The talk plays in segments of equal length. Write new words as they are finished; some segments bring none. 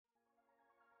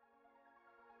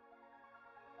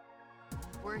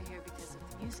We're here because of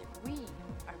the music. We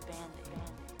are Band-Aid.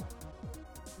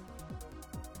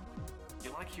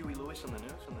 You like Huey Lewis on the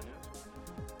news?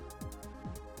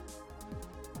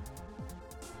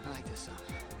 I like this song.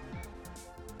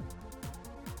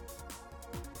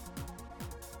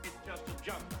 It's just a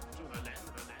jump to the left.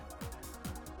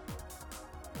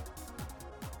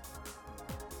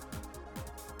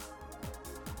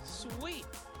 Sweet.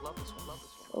 Love this one.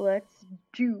 Let's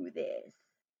do this.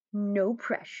 No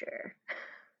pressure.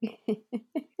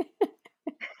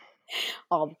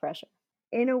 All the pressure.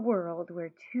 In a world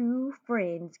where two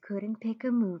friends couldn't pick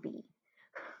a movie.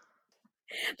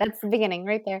 That's the beginning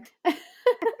right there.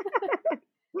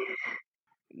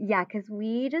 Yeah, because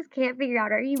we just can't figure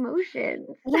out our emotions.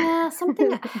 Yeah,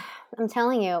 something I'm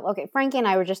telling you. Okay, Frankie and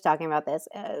I were just talking about this.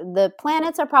 The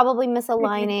planets are probably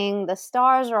misaligning. The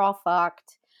stars are all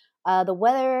fucked. The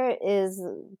weather is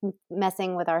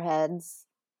messing with our heads.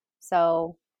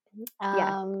 So,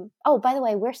 Yes. Oh, by the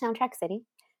way, we're Soundtrack City.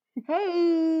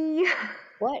 Hey!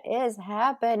 What is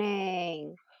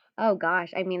happening? Oh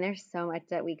gosh, I mean, there's so much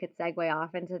that we could segue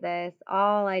off into this.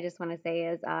 All I just want to say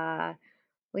is,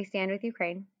 we stand with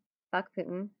Ukraine. Fuck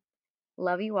Putin.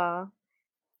 Love you all.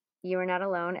 You are not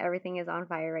alone. Everything is on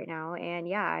fire right now. And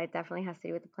yeah, it definitely has to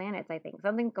do with the planets, I think.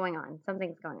 Something's going on.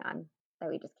 Something's going on that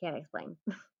we just can't explain.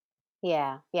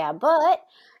 Yeah, but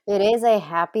it is a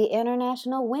happy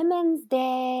International Women's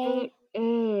Day. It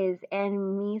is.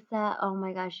 And Misa, oh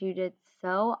my gosh, you did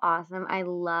so awesome. I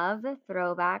love the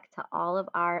throwback to all of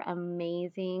our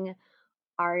amazing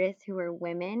artists who are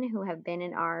women who have been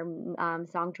in our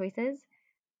song choices.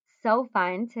 So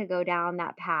fun to go down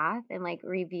that path and like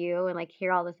review and like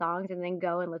hear all the songs and then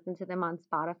go and listen to them on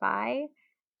Spotify.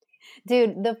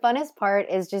 Dude, the funnest part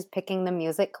is just picking the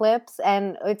music clips.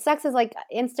 And it sucks is like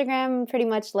Instagram pretty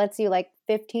much lets you like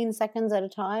 15 seconds at a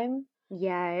time.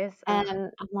 Yes.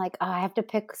 And I'm like, oh, I have to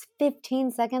pick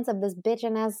 15 seconds of this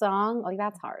bitchin' ass song. Like,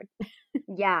 that's hard.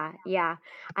 Yeah.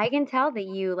 I can tell that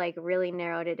you like really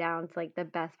narrowed it down to like the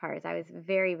best parts. I was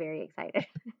very, very excited.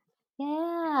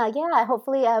 Yeah.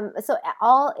 Hopefully, so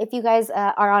if you guys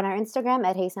are on our Instagram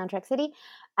at Hey Soundtrack City,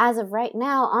 as of right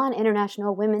now on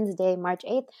International Women's Day, March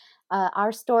 8th,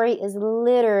 our story is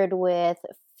littered with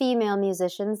female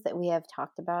musicians that we have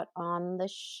talked about on the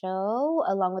show,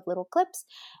 along with little clips.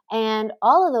 And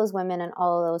all of those women and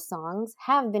all of those songs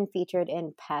have been featured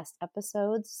in past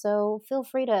episodes. So feel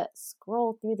free to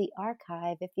scroll through the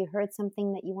archive if you heard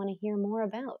something that you want to hear more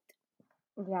about.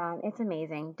 Yeah, it's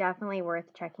amazing. Definitely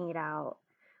worth checking it out.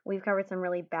 We've covered some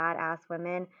really badass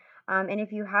women. And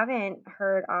if you haven't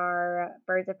heard our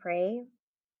Birds of Prey,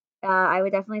 I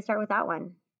would definitely start with that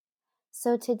one.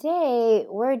 So today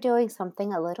we're doing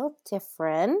something a little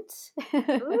different.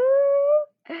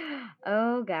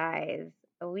 Oh, guys,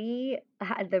 we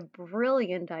had the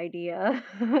brilliant idea.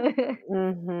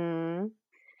 Mm-hmm.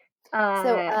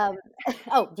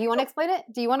 Do you want to explain it?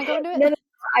 Do you want to go into it? No,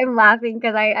 I'm laughing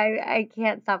because I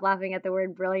can't stop laughing at the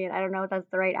word brilliant. I don't know if that's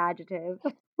the right adjective.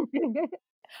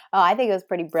 Oh, I think it was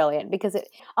pretty brilliant because it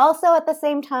also at the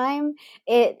same time,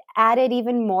 it added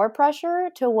even more pressure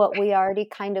to what we already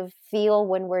kind of feel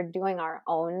when we're doing our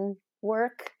own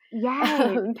work.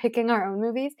 Yes. Picking our own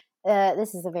movies.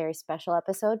 This is a very special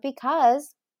episode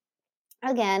because,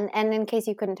 again, and in case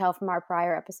you couldn't tell from our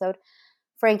prior episode,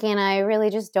 Frankie and I really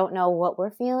just don't know what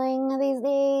we're feeling these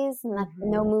days.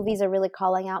 No movies are really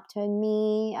calling out to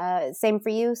me. Same for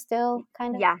you still,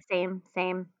 kind of? Yeah, same.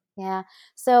 Yeah.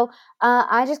 So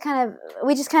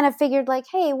we just kind of figured like,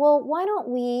 hey, well, why don't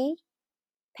we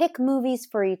pick movies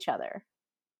for each other?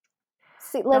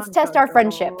 See, let's test our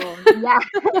friendship. Yeah.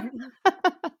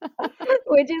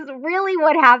 Which is really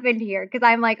what happened here. Because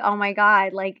I'm like, oh my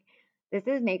God, like this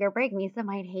is make or break. Misa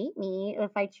might hate me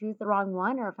if I choose the wrong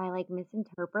one or if I like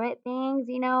misinterpret things,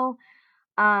 you know.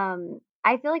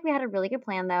 I feel like we had a really good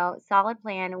plan though. Solid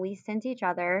plan. We sent each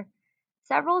other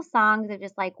several songs of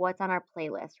just like what's on our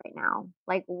playlist right now.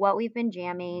 Like what we've been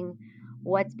jamming,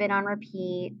 what's been on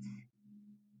repeat.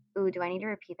 Ooh, do I need to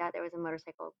repeat that? There was a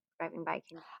motorcycle driving by.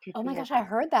 Oh my gosh, I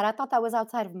heard that. I thought that was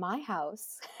outside of my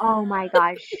house. Oh my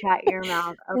gosh, shut your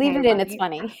mouth. Okay, Leave it in, it's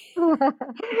funny.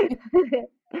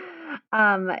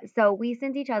 So we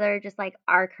sent each other just like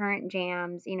our current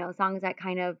jams, you know, songs that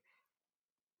kind of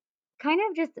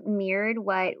just mirrored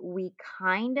what we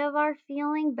kind of are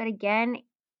feeling. But again,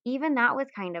 even that was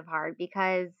kind of hard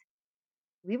because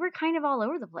we were kind of all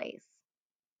over the place.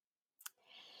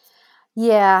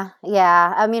 Yeah.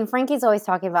 I mean, Frankie's always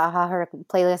talking about how her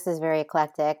playlist is very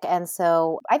eclectic. And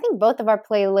so I think both of our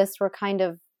playlists were kind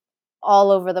of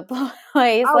all over the place.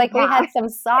 Oh, like yeah. We had some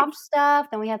soft stuff,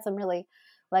 then we had some really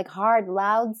like hard,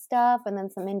 loud stuff, and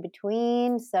then some in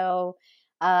between. So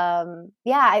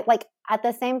Yeah, I like at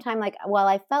the same time, like while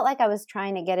I felt like I was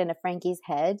trying to get into Frankie's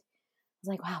head, I was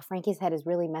like, wow, Frankie's head is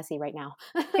really messy right now.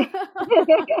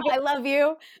 I love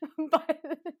you, but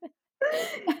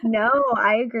No,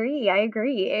 I agree. I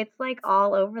agree. It's like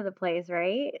all over the place,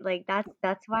 right? Like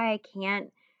that's why I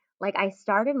can't like I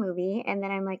start a movie and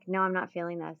then I'm like, no, I'm not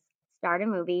feeling this. Start a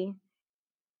movie,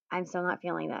 I'm still not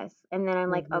feeling this. And then I'm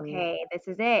like, Mhm. okay, this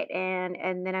is it.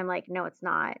 And then I'm like, no, it's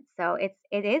not. So it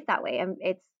is that way.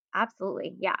 It's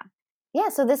absolutely, yeah. Yeah,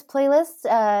 so this playlist,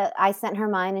 I sent her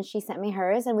mine and she sent me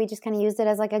hers, and we just kind of used it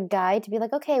as like a guide to be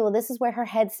like, okay, well, this is where her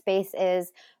headspace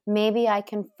is. Maybe I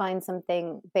can find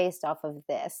something based off of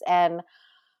this. And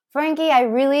Frankie, I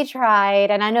really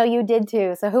tried, and I know you did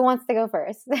too. So who wants to go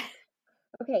first?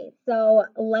 Okay, so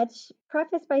let's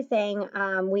preface by saying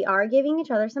we are giving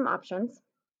each other some options.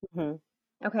 hmm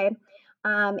Okay.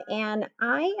 And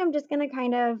I am just going to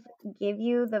kind of give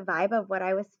you the vibe of what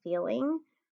I was feeling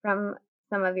from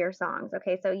some of your songs.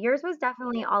 Okay. So yours was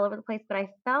definitely all over the place, but I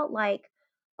felt like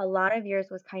a lot of yours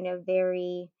was kind of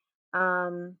very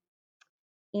um,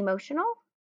 emotional,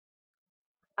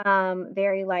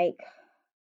 very like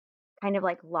kind of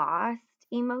like lost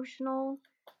emotional,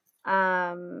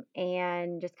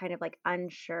 and just kind of like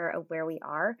unsure of where we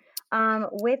are,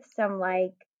 with some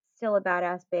like still a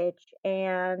badass bitch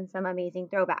and some amazing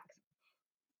throwbacks.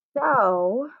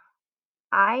 So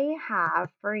I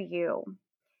have for you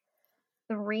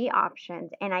three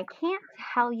options, and I can't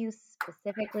tell you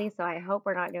specifically, so I hope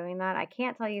we're not doing that. I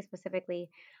can't tell you specifically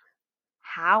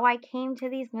how I came to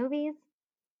these movies,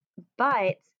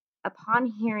 but upon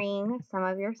hearing some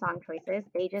of your song choices,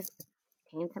 they just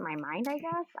came to my mind, I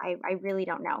guess. I really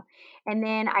don't know. And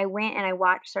then I went and I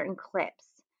watched certain clips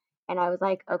and I was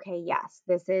like, okay, yes,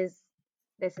 this is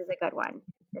a good one.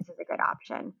 This is a good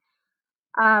option.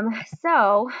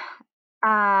 So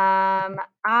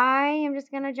I am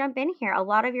just gonna jump in here. A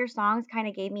lot of your songs kind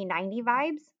of gave me 90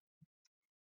 vibes.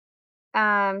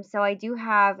 So I do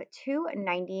have two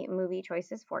 90 movie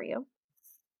choices for you.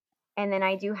 And then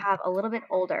I do have a little bit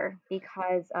older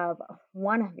because of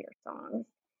one of your songs,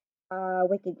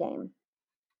 Wicked Game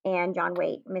and John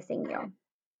Waite, Missing You.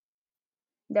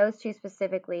 Those two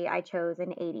specifically, I chose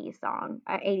an 80s song,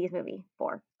 80s movie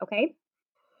for. Okay?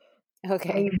 Are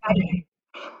Okay, you ready?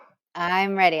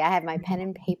 I'm ready. I have my pen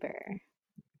and paper.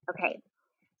 Okay.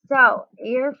 So,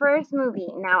 your first movie.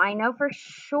 Now, I know for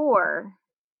sure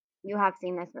you have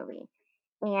seen this movie.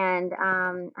 And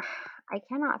I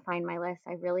cannot find my list.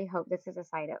 I really hope this is a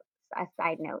side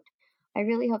note. I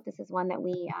really hope this is one that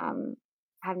we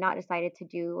have not decided to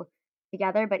do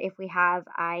together. But if we have,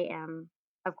 I am,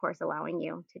 of course, allowing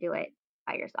you to do it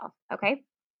by yourself. Okay.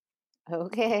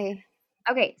 Okay.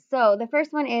 Okay. So the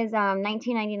first one is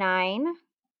 1999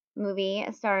 movie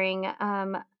starring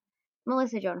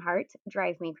Melissa Joan Hart,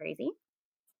 Drive Me Crazy.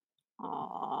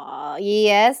 Aw,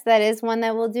 yes, that is one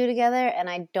that we'll do together, and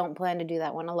I don't plan to do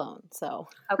that one alone. So,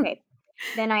 Okay.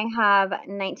 Then I have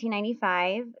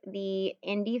 1995, the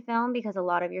indie film, because a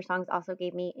lot of your songs also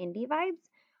gave me indie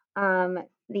vibes.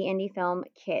 The indie film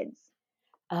Kids.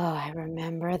 oh, I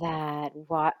remember that.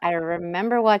 What I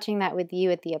remember watching that with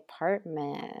you at the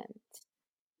apartment.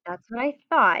 That's what I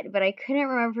thought, but I couldn't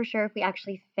remember for sure if we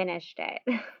actually finished it.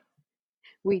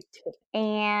 We did.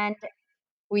 And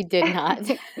We did not.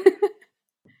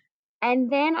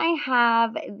 and then I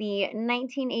have the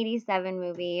 1987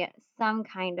 movie Some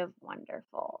Kind of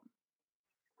Wonderful,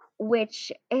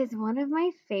 which is one of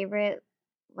my favorite,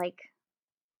 like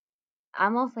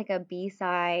almost like a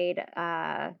B-side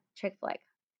chick flick.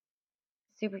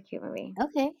 Super cute movie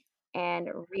Okay. and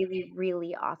really,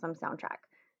 really awesome soundtrack.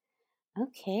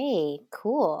 Okay,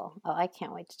 cool. Oh, I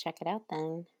can't wait to check it out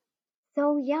then.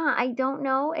 So yeah, I don't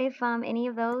know if any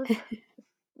of those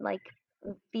like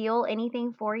feel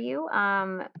anything for you.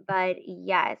 But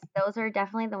yes, those are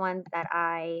definitely the ones that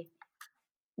I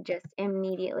just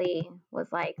immediately was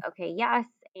like, okay, yes.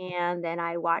 And then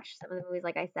I watched some of the movies,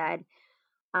 like I said.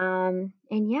 And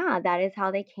yeah, that is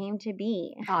how they came to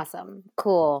be. Awesome.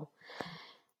 Cool.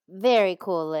 Very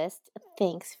cool list.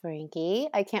 Thanks, Frankie.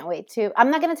 I can't wait to.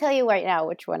 I'm not going to tell you right now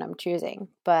which one I'm choosing,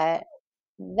 but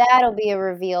that'll be a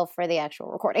reveal for the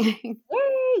actual recording.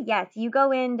 Yay! Yes, you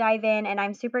go in, dive in, and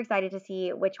I'm super excited to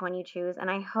see which one you choose. And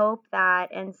I hope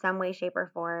that in some way, shape, or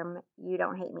form, you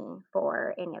don't hate me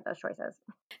for any of those choices.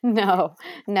 No,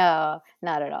 no,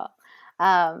 not at all.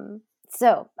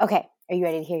 So, okay, are you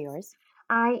ready to hear yours?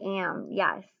 I am,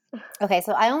 yes. Okay,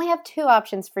 so I only have two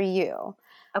options for you.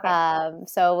 Okay.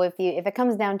 So if it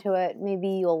comes down to it, maybe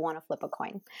you'll want to flip a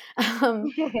coin.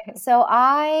 So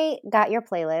I got your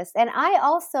playlist, and I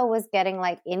also was getting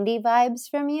like indie vibes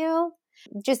from you.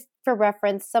 Just for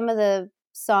reference, some of the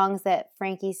songs that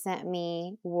Frankie sent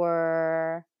me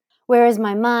were Where Is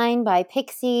My Mind by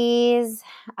Pixies,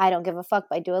 I Don't Give a Fuck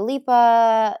by Dua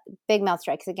Lipa, Big Mouth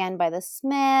Strikes Again by The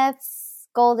Smiths,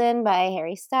 Golden by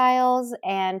Harry Styles,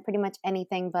 and Pretty Much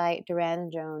Anything by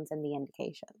Duran Jones and The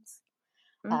Indications.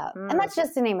 And that's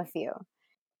just to name a few.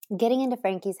 Getting into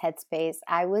Frankie's headspace,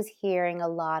 I was hearing a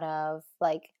lot of,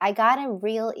 like, I got a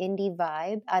real indie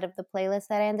vibe out of the playlist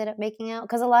that I ended up making out,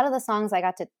 because a lot of the songs I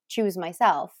got to choose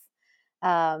myself.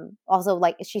 Also,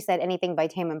 like she said, anything by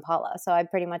Tame Impala. So I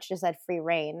pretty much just had free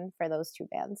reign for those two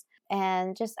bands.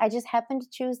 And I just happened to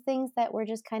choose things that were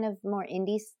just kind of more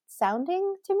indie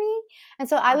sounding to me. And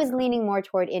so I was leaning more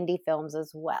toward indie films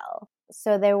as well.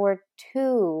 So there were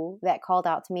two that called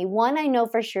out to me. One I know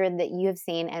for sure that you have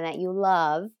seen and that you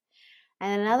love.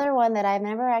 And another one that I've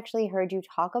never actually heard you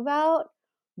talk about.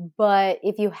 But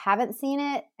if you haven't seen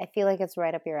it, I feel like it's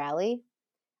right up your alley.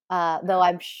 Though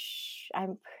I'm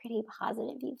pretty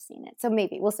positive you've seen it. So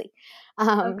maybe we'll see.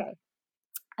 Okay.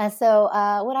 So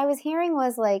what I was hearing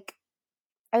was like,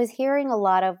 I was hearing a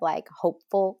lot of like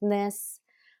hopefulness,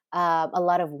 a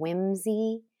lot of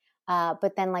whimsy,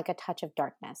 but then like a touch of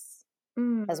darkness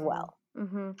as well.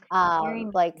 Very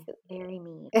me. Like Very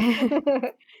me.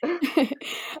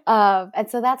 and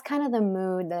so that's kind of the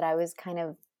mood that I was kind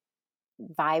of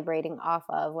vibrating off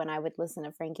of when I would listen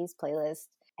to Frankie's playlist.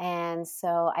 And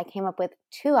so I came up with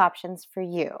two options for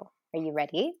you. Are you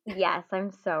ready? Yes,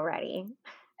 I'm so ready.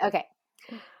 Okay.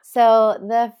 So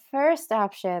the first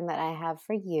option that I have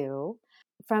for you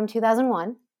from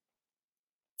 2001,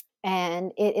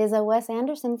 and it is a Wes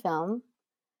Anderson film,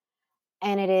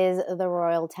 and it is The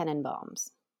Royal Tenenbaums.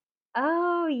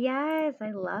 Oh, yes.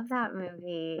 I love that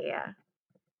movie.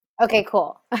 Okay,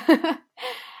 cool.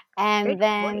 And Good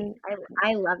then choice.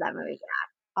 I love that movie.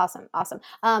 awesome.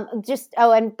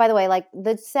 And by the way, like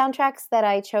the soundtracks that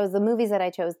I chose, the movies that I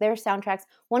chose, their soundtracks,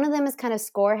 one of them is kind of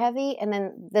score heavy, and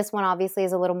then this one obviously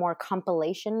is a little more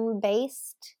compilation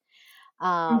based.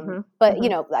 But you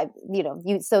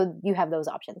have those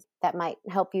options that might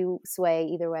help you sway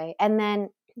either way. And then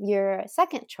your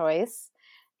second choice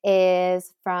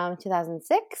is from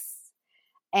 2006.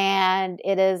 And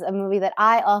it is a movie that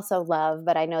I also love,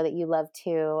 but I know that you love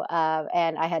too.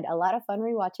 And I had a lot of fun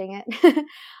rewatching it.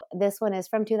 This one is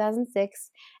from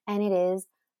 2006, and it is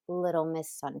Little Miss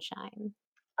Sunshine.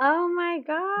 Oh my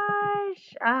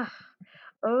gosh.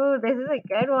 Oh, this is a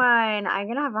good one. I'm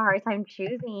going to have a hard time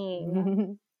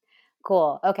choosing.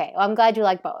 Cool. Okay. Well, I'm glad you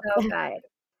like both. So good.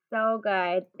 So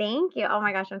good. Thank you. Oh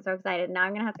my gosh, I'm so excited. Now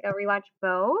I'm going to have to go rewatch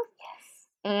both. Yes.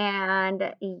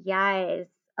 And yes.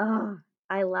 Oh,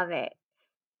 I love it.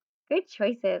 Good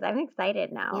choices. I'm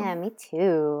excited now. Yeah, me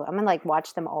too. I'm gonna like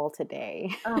watch them all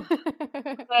today.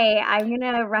 Okay, I'm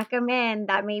gonna recommend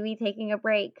that maybe taking a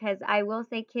break because I will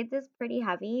say Kids is pretty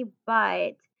heavy,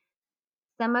 but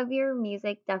some of your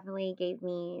music definitely gave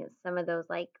me some of those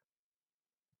like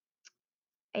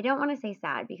I don't want to say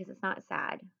sad because it's not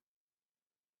sad.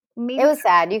 Maybe It was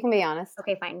sad. You can be honest.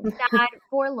 okay, fine. Sad,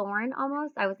 forlorn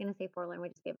almost. I was gonna say forlorn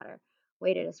would just be a better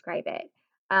way to describe it.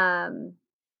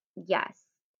 Yes.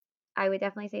 I would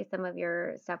definitely say some of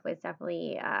your stuff was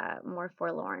definitely more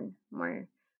forlorn, more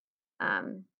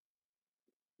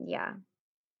yeah.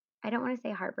 I don't want to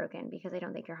say heartbroken because I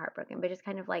don't think you're heartbroken, but just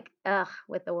kind of like ugh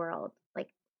with the world. Like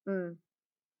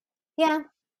Yeah,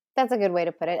 that's a good way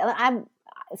to put it. I'm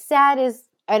sad is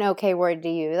an okay word to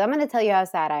use. I'm going to tell you how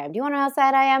sad I am. Do you want to know how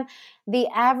sad I am? The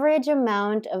average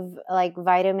amount of like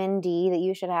vitamin D that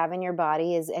you should have in your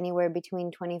body is anywhere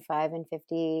between 25 and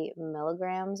 50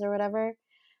 milligrams or whatever.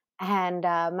 And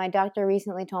my doctor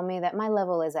recently told me that my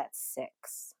level is at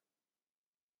 6.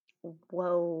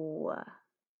 whoa.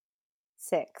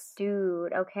 6.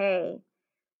 Dude, okay.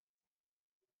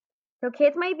 So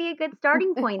kids might be a good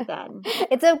starting point then.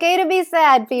 It's okay to be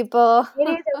sad, people. It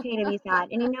is okay to be sad.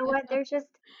 And you know what? There's just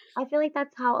I feel like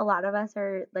that's how a lot of us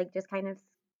are like just kind of,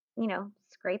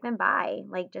 scraping by,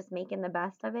 like just making the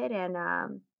best of it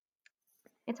and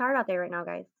it's hard out there right now,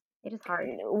 guys. It is hard.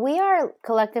 We are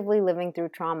collectively living through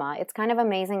trauma. It's kind of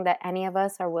amazing that any of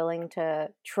us are willing to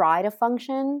try to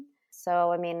function.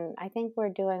 So, I mean, I think we're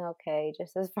doing okay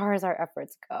just as far as our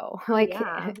efforts go. Like,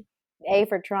 Yeah. A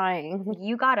for trying.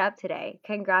 You got up today.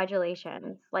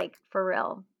 Congratulations. Like for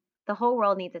real. The whole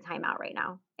world needs a timeout right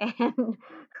now. And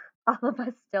all of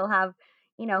us still have,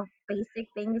 basic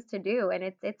things to do and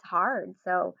it's hard.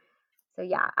 So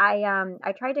yeah,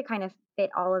 I tried to kind of fit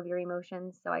all of your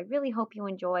emotions. So I really hope you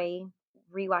enjoy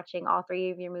rewatching all three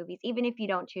of your movies, even if you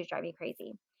don't choose Drive Me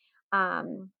Crazy.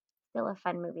 Um, Still a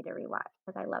fun movie to rewatch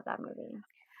because I love that movie.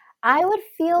 I would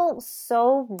feel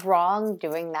so wrong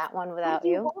doing that one But without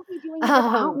you you. won't be doing it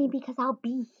without me Um, because I'll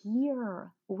be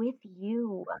here with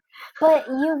you. but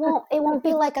it won't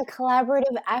be like a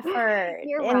collaborative effort.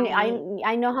 You're And right.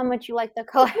 I know how much you like the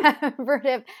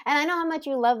collaborative, and I know how much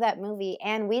you love that movie.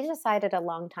 And we decided a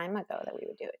long time ago that we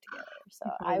would do it together. So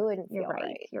I Okay, wouldn't you're feel right.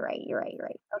 right. You're right. You're right. You're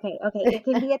right. Okay. Okay. It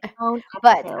can be its own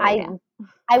But episode.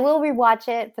 I will rewatch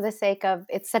it for the sake of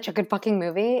it's such a good fucking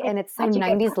movie, and It's it's so such a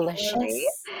good 90s fucking movie.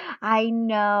 delicious. I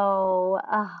know.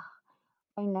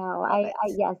 I know. Love I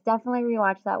it. yes, definitely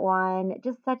rewatch that one.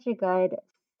 Just such a good.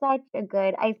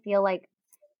 I feel like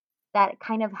that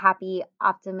kind of happy,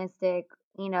 optimistic,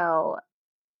 you know,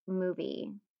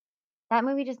 movie. That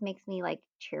movie just makes me like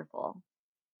cheerful.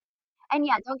 And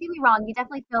yeah, don't get me wrong, you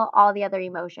definitely feel all the other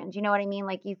emotions. You know what I mean?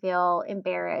 Like you feel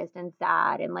embarrassed and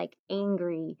sad and like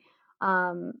angry.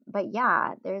 But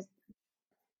yeah, there's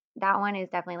that one is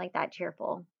definitely like that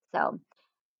cheerful. So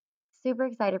super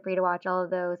excited for you to watch all of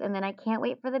those. And then I can't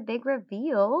wait for the big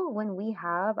reveal when we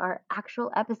have our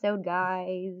actual episode,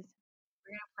 guys.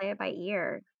 We're gonna play it by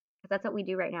ear because that's what we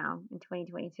do right now in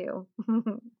 2022.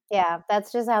 Yeah,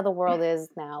 that's just how the world is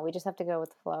now. We just have to go with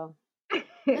the flow.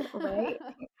 Right?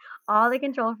 All the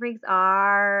control freaks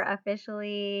are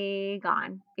officially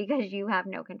gone because you have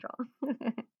no control.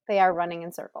 They are running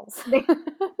in circles. They-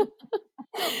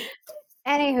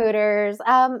 Any Hooters.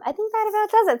 I think that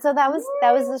about does it. So that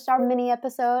was just our mini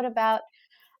episode about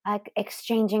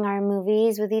exchanging our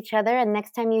movies with each other. And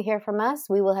next time you hear from us,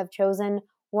 we will have chosen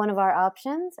one of our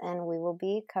options, and we will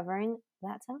be covering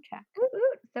that soundtrack. Woot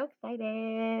woot. So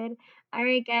excited. All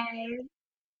right, guys.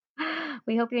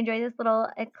 We hope you enjoyed this little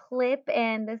clip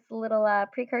and this little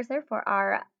precursor for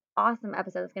our awesome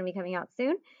episode that's going to be coming out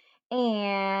soon.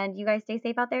 And you guys stay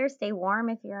safe out there. Stay warm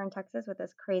if you're in Texas with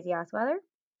this crazy ass weather.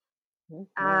 Mhm.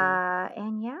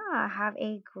 And yeah, have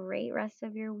a great rest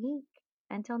of your week.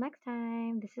 Until next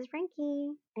time, this is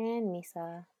Frankie. And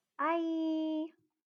Misa. Bye.